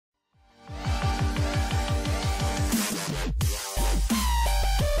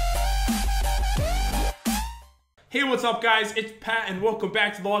Hey, what's up, guys? It's Pat, and welcome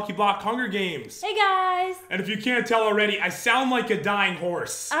back to the Lucky Block Hunger Games. Hey, guys. And if you can't tell already, I sound like a dying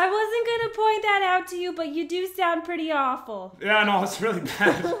horse. I wasn't going to point that out to you, but you do sound pretty awful. Yeah, no, it's really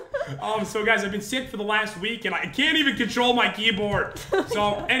bad. So, guys, I've been sick for the last week, and I can't even control my keyboard.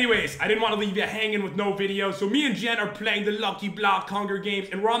 So, anyways, I didn't want to leave you hanging with no video. So, me and Jen are playing the Lucky Block Hunger Games,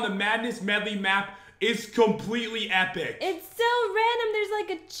 and we're on the Madness Medley map. It's completely epic. It's so random. There's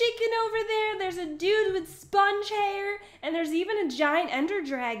like a chicken over there. There's a dude with sponge hair. And there's even a giant ender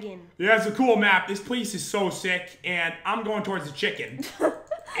dragon. Yeah, it's a cool map. This place is so sick. And I'm going towards the chicken.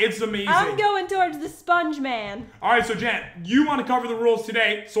 It's amazing. I'm going towards the sponge man. Alright, so Jen, you want to cover the rules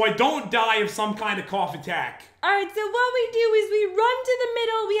today so I don't die of some kind of cough attack. Alright, so what we do is we run to the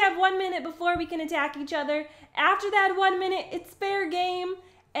middle. We have 1 minute before we can attack each other. After that 1 minute, it's fair game.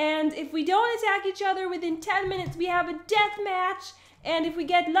 And if we don't attack each other within 10 minutes, we have a death match. And if we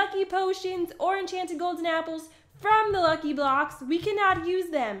get lucky potions or enchanted golden apples from the lucky blocks, we cannot use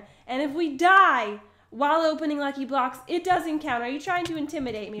them. And if we die while opening lucky blocks, it doesn't count. Are you trying to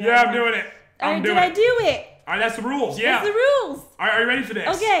intimidate me? Yeah, I'm doing it. Did I do it? All right, that's the rules. Yeah. That's the rules. All right, are you ready for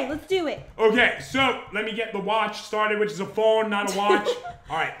this? Okay, let's do it. Okay, so let me get the watch started, which is a phone, not a watch.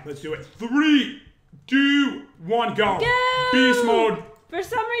 All right, let's do it. 3, 2, 1, go. Go! Beast mode. For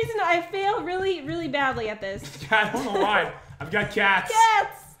some reason, I fail really, really badly at this. I don't know why. I've got cats.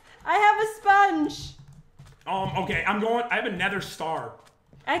 Cats! I have a sponge. Okay, I have a nether star.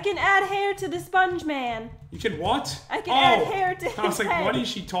 I can add hair to the sponge man. You can what? I can add hair to his I was like, head. what is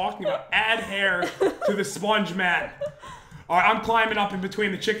she talking about? Add hair to the sponge man. All right, I'm climbing up in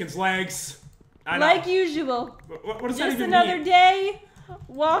between the chicken's legs. Like usual. What does that Just even another mean? day.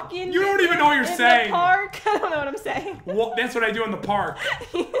 Walking. You don't even know what you're saying. In the park. I don't know what I'm saying. Well, that's what I do in the park.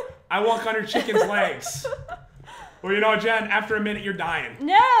 I walk under chicken's legs. Well, you know, Jen, after a minute, you're dying.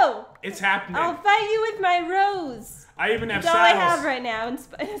 No. It's happening. I'll fight you with my rose. I even have That's saddles. all I have right now, and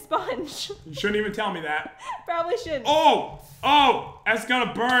a sponge. You shouldn't even tell me that. Probably shouldn't. Oh, that's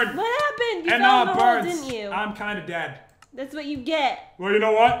gonna burn. What happened? You And fell in the it hole, burns. didn't you? I'm kind of dead. That's what you get. Well, you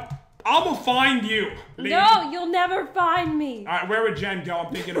know what? I'm gonna find you, lady. No, you'll never find me. All right, where would Jen go?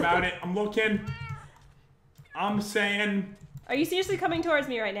 I'm thinking about it. I'm looking. I'm saying. Are you seriously coming towards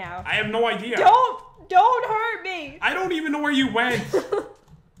me right now? I have no idea. Don't hurt me. I don't even know where you went.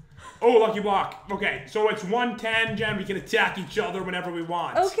 Oh, lucky block. Okay, so it's 110, Jen. We can attack each other whenever we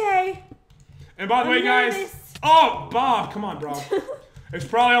want. Okay. And by the way, guys. Nervous. Oh, Bob, come on, bro. It's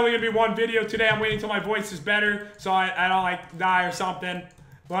probably only gonna be one video today. I'm waiting until my voice is better, so I don't like die or something.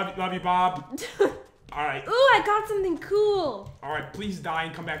 Love you, Bob. All right. Ooh, I got something cool. All right, please die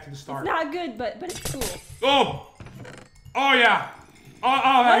and come back to the start. Not good, but it's cool. Oh yeah.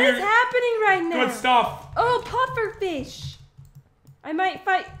 What is happening right now? Good stuff. Oh, pufferfish. I might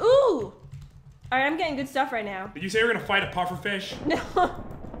fight. Ooh. All right, I'm getting good stuff right now. Did you say you were gonna fight a pufferfish? No.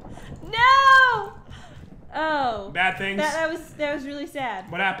 No. Oh. Bad things. That was really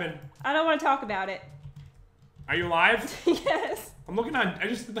sad. What happened? I don't want to talk about it. Are you alive? Yes. I'm looking on. I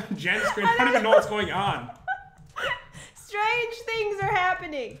just on Jen's screen. I don't even know what's going on. Strange things are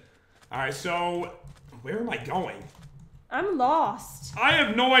happening. All right, so where am I going? I'm lost. I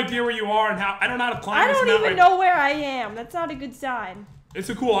have no idea where you are and how. I don't know how to climb this I don't mountain. even know where I am. That's not a good sign. It's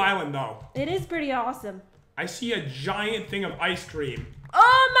a cool island, though. It is pretty awesome. I see a giant thing of ice cream.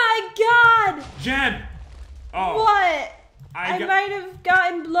 Oh my God! Jen. Oh. What? I might have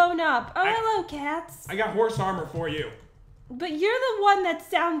gotten blown up. Oh, hello, cats. I got horse armor for you. But you're the one that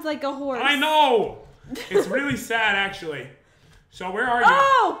sounds like a horse. I know. It's really sad, actually. So where are you?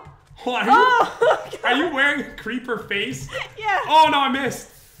 Oh! Hold on, are you wearing a creeper face? Yeah. Oh no, I missed.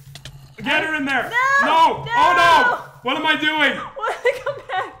 Get her in there. No! No! Oh no! What am I doing? Come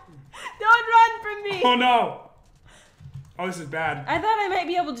back. Don't run from me. Oh no. Oh, this is bad. I thought I might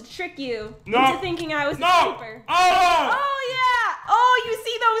be able to trick you No. into thinking I was a No! creeper. Oh! Oh, yeah. Oh, you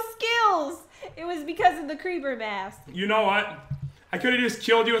see those skills. It was because of the creeper mask. You know what? I could have just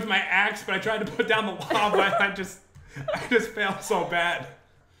killed you with my axe, but I tried to put down the lava and I just failed so bad.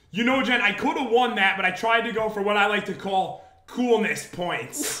 You know, Jen, I could have won that, but I tried to go for what I like to call coolness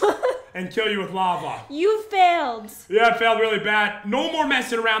points and kill you with lava. You failed. Yeah, I failed really bad. No more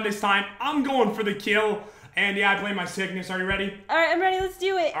messing around this time. I'm going for the kill. And yeah, I blame my sickness. Are you ready? All right, I'm ready. Let's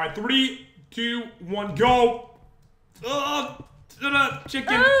do it. All right, 3, 2, 1, go.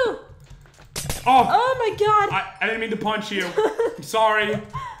 Chicken. Ooh. Oh my God. I didn't mean to punch you. I'm sorry.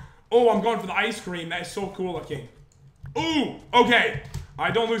 Oh, I'm going for the ice cream. That is so cool looking. Ooh, okay. All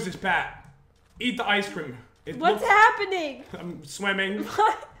right, don't lose this, Pat. Eat the ice cream. What's happening? I'm swimming.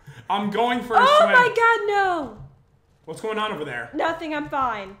 What? I'm going for a swim. Oh my God, no. What's going on over there? Nothing, I'm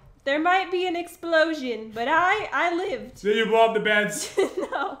fine. There might be an explosion, but I lived. Did you blow up the beds?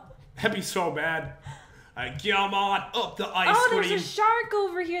 No. That'd be so bad. Come on, up the ice cream. There's a shark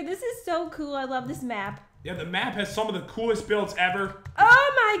over here. This is so cool. I love this map. Yeah, the map has some of the coolest builds ever.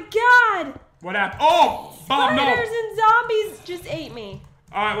 Oh my god! What happened? Oh, Bob, no! Spiders and zombies just ate me.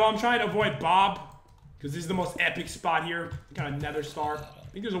 Alright, well, I'm trying to avoid Bob, because this is the most epic spot here. Kind of nether star. I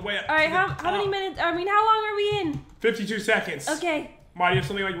think there's a way up. Alright, how many minutes? I mean, how long are we in? 52 seconds. Okay. Why, do you have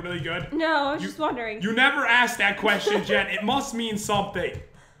something like really good? No, I was just wondering. You never asked that question, Jen. It must mean something.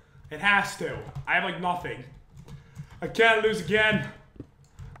 It has to. I have like nothing. I can't lose again.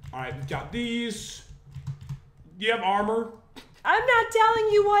 Alright, we got these. Do you have armor? I'm not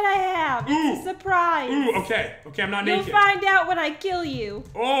telling you what I have. It's a surprise. Ooh, okay. Okay, I'm not naked. You'll find out when I kill you.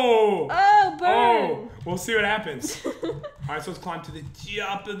 Oh. Oh, burn. Oh. We'll see what happens. Alright, so let's climb to the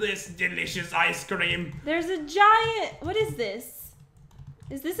top of this delicious ice cream. There's a giant... What is this?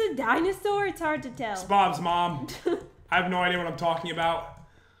 Is this a dinosaur? It's hard to tell. It's Bob's mom. I have no idea what I'm talking about.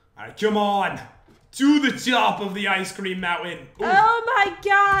 Alright, come on. To the top of the ice cream mountain. Ooh. Oh my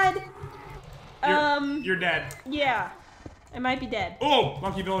god. You're dead. Yeah. I might be dead. Oh,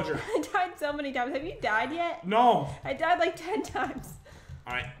 lucky villager. I died so many times. Have you died yet? No. I died like 10 times.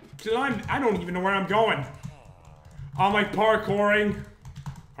 Alright. I don't even know where I'm going. I'm like parkouring.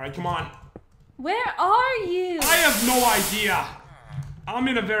 Alright, come on. Where are you? I have no idea. I'm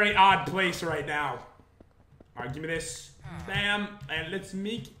in a very odd place right now. Alright, give me this. Bam. And let's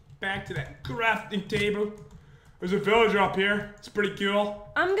make it back to that crafting table. There's a villager up here. It's pretty cool.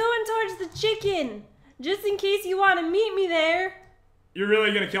 I'm going towards the chicken. Just in case you want to meet me there. You're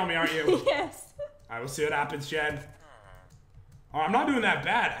really gonna kill me, aren't you? Yes. Alright, we'll see what happens, Jen. Alright, I'm not doing that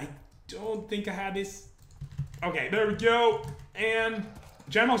bad. I don't think I had this. Okay, there we go. And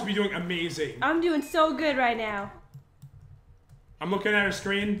Jen must be doing amazing. I'm doing so good right now. I'm looking at her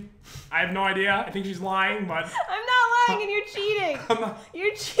screen. I have no idea. I think she's lying, but... I'm not lying and you're cheating.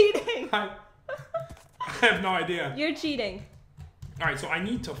 You're cheating. I have no idea. You're cheating. Alright, so I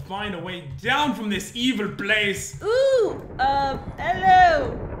need to find a way down from this evil place. Ooh,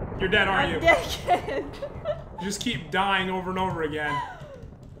 hello. You're dead, aren't you? I'm dead again. You just keep dying over and over again.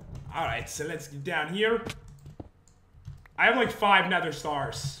 Alright, so let's get down here. I have like 5 nether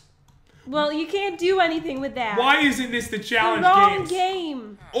stars. Well, you can't do anything with that. Why isn't this the challenge wrong games?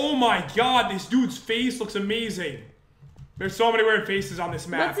 game. Oh my god, this dude's face looks amazing. There's so many weird faces on this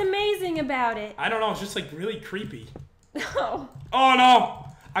map. What's amazing about it? I don't know, it's just like really creepy. No. Oh no!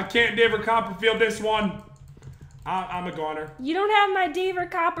 I can't David Copperfield this one. I'm a goner. You don't have my David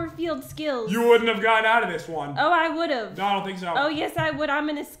Copperfield skills. You wouldn't have gotten out of this one. Oh, I would have. No, I don't think so. Oh, yes, I would. I'm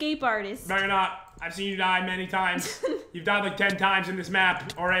an escape artist. No, you're not. I've seen you die many times. You've died like 10 times in this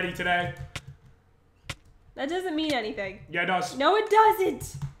map already today. That doesn't mean anything. Yeah, it does. No, it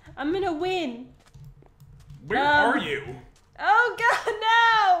doesn't. I'm gonna win. Where are you? Oh, God,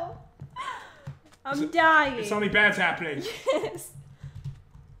 no. I'm dying. Something bad's happening. Yes.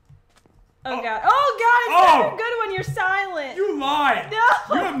 Oh, God. Oh, God, it's never good when you're silent. You lied.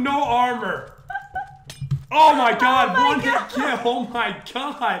 No. You have no armor. Oh, my God. Oh my One God. hit kill. Oh, my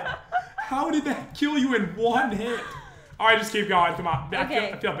God. How did that kill you in one hit? All right, just keep going. Come on.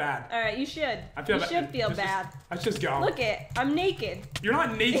 Okay. I feel bad. All right, you should. I feel you bad. should feel bad. Let's just go. Look it. I'm naked. You're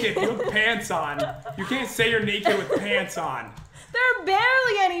not naked. You have pants on. You can't say you're naked with pants on. There are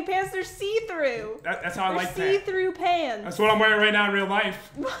barely any pants. They're see-through. That's how I like They're pants. see-through pants. That's what I'm wearing right now in real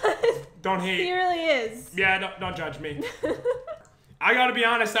life. What? Don't hate. He really is. Yeah, don't judge me. I gotta be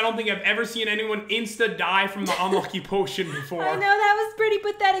honest, I don't think I've ever seen anyone insta-die from the unlucky potion before. I know, that was pretty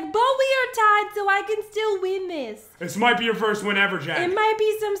pathetic, but we are tied, so I can still win this. This might be your first win ever, Jen. It might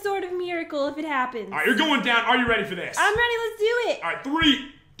be some sort of miracle if it happens. Alright, you're going down. Are you ready for this? I'm ready, let's do it. Alright,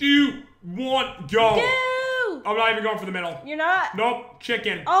 3, 2, 1, go. Go! I'm not even going for the middle. You're not? Nope,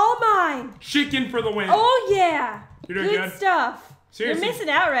 chicken. All mine. Chicken for the win. Oh, yeah. You're doing good? Stuff. Seriously? You're missing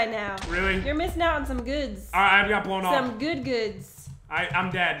out right now. Really? You're missing out on some goods. Alright, I got blown up. Some good goods.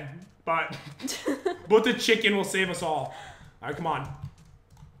 I'm dead, but the chicken will save us all. Alright, come on.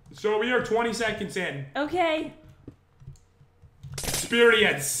 So we are 20 seconds in. Okay.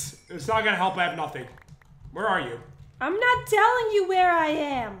 Experience. It's not gonna help. I have nothing. Where are you? I'm not telling you where I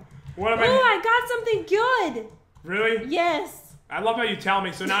am. What am Oh, I got something good. Really? Yes. I love how you tell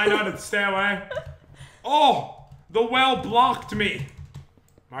me, so now I know how to stay away. Oh, the well blocked me.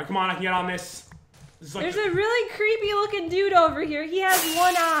 Alright, come on, I can get on this. Like there's a really creepy looking dude over here. He has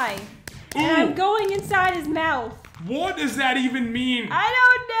one eye. Ooh. And I'm going inside his mouth. What does that even mean?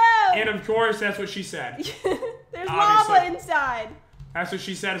 I don't know. And of course, that's what she said. There's Obviously. lava inside. That's what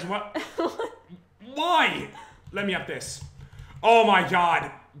she said as well. Why? Let me up this. Oh my god.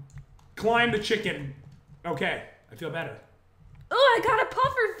 climb the chicken. Okay, I feel better. Oh, I got a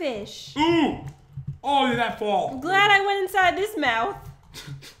puffer fish. Ooh! Oh, did that fall? I'm glad I went inside this mouth.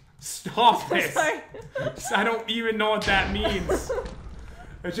 Stop this. Sorry. I don't even know what that means.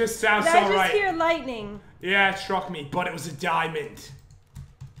 It just sounds Did so I just right. hear lightning? Yeah, it struck me, but it was a diamond.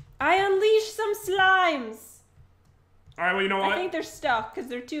 I unleashed some slimes. Alright, well, you know what? I think they're stuck because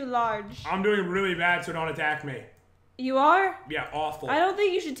they're too large. I'm doing really bad, so don't attack me. You are? Yeah, awful. I don't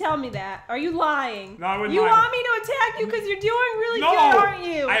think you should tell me that. Are you lying? No, I wouldn't You lie. want me to attack you because you're doing really No! good, aren't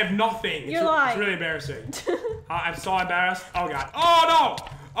you? I have nothing. You're lying. It's really embarrassing. I'm so embarrassed. Oh, God. Oh, no!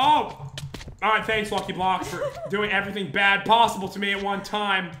 Oh! Alright, thanks, Lucky Block, for doing everything bad possible to me at one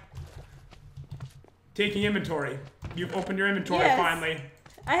time. Taking inventory. You've opened your inventory, Yes. finally.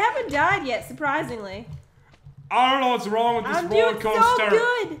 I haven't died yet, surprisingly. I don't know what's wrong with this I'm roller doing coaster.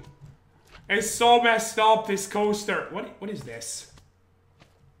 so good. It's so messed up, this coaster. What is this?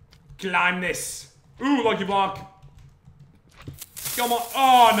 Climb this. Ooh, Lucky Block. Come on.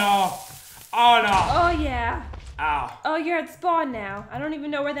 Oh, no. Oh, no. Oh, yeah. Ow. Oh, you're at spawn now. I don't even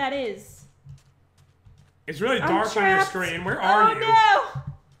know where that is. It's really I'm dark on your trapped. screen. Where are you? Oh,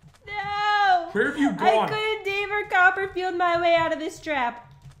 no. No. Where have you I gone? couldn't David Copperfield my way out of this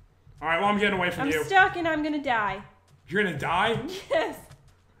trap. Alright, well, I'm getting away from I'm you. stuck and I'm gonna die. You're gonna die? Yes.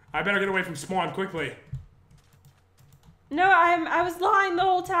 I better get away from spawn quickly. No, I was lying the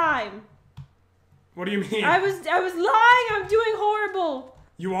whole time. What do you mean? I was lying. I'm doing horrible.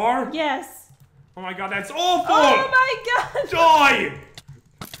 You are? Yes. Oh my god, that's awful! Oh my god. Die!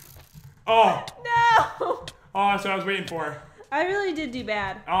 Oh. No. Oh, that's what I was waiting for. I really did do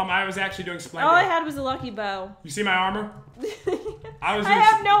bad. I was actually doing splendid. All I had was a lucky bow. You see my armor? I was I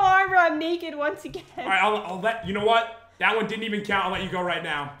have no armor. I'm naked once again. Alright, I'll let you know what? That one didn't even count. I'll let you go right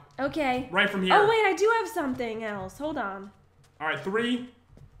now. Okay. Right from here. Oh wait, I do have something else. Hold on. Alright, 3,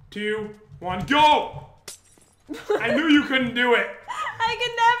 2, 1, go! I knew you couldn't do it. I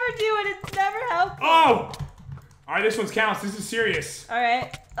can never do it. It's never helpful. Oh! Alright, this one counts. This is serious. All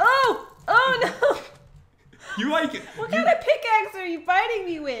right. Oh! Oh no! You like it. What kind of pickaxe are you fighting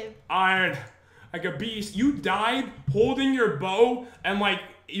me with? Iron. Like a beast. You died holding your bow and like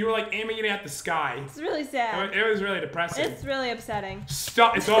you were like aiming it at the sky. It's really sad. It was really depressing. It's really upsetting.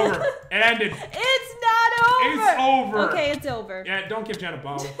 Stop. It's over. It ended. It's not over. It's over. Okay, it's over. Yeah, don't give Jen a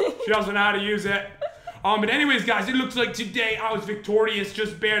bow. She doesn't know how to use it. But anyways, guys, it looks like today I was victorious,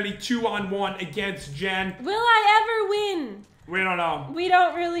 just barely 2-on-1 against Jen. Will I ever win? We don't know. We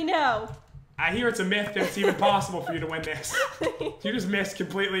don't really know. I hear it's a myth that it's even possible for you to win this. You just missed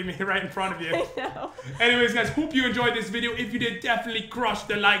completely me right in front of you. I know. Anyways, guys, hope you enjoyed this video. If you did, definitely crush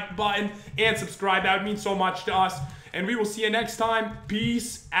the like button and subscribe. That would mean so much to us. And we will see you next time.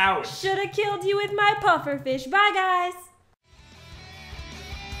 Peace out. Should have killed you with my puffer fish. Bye, guys.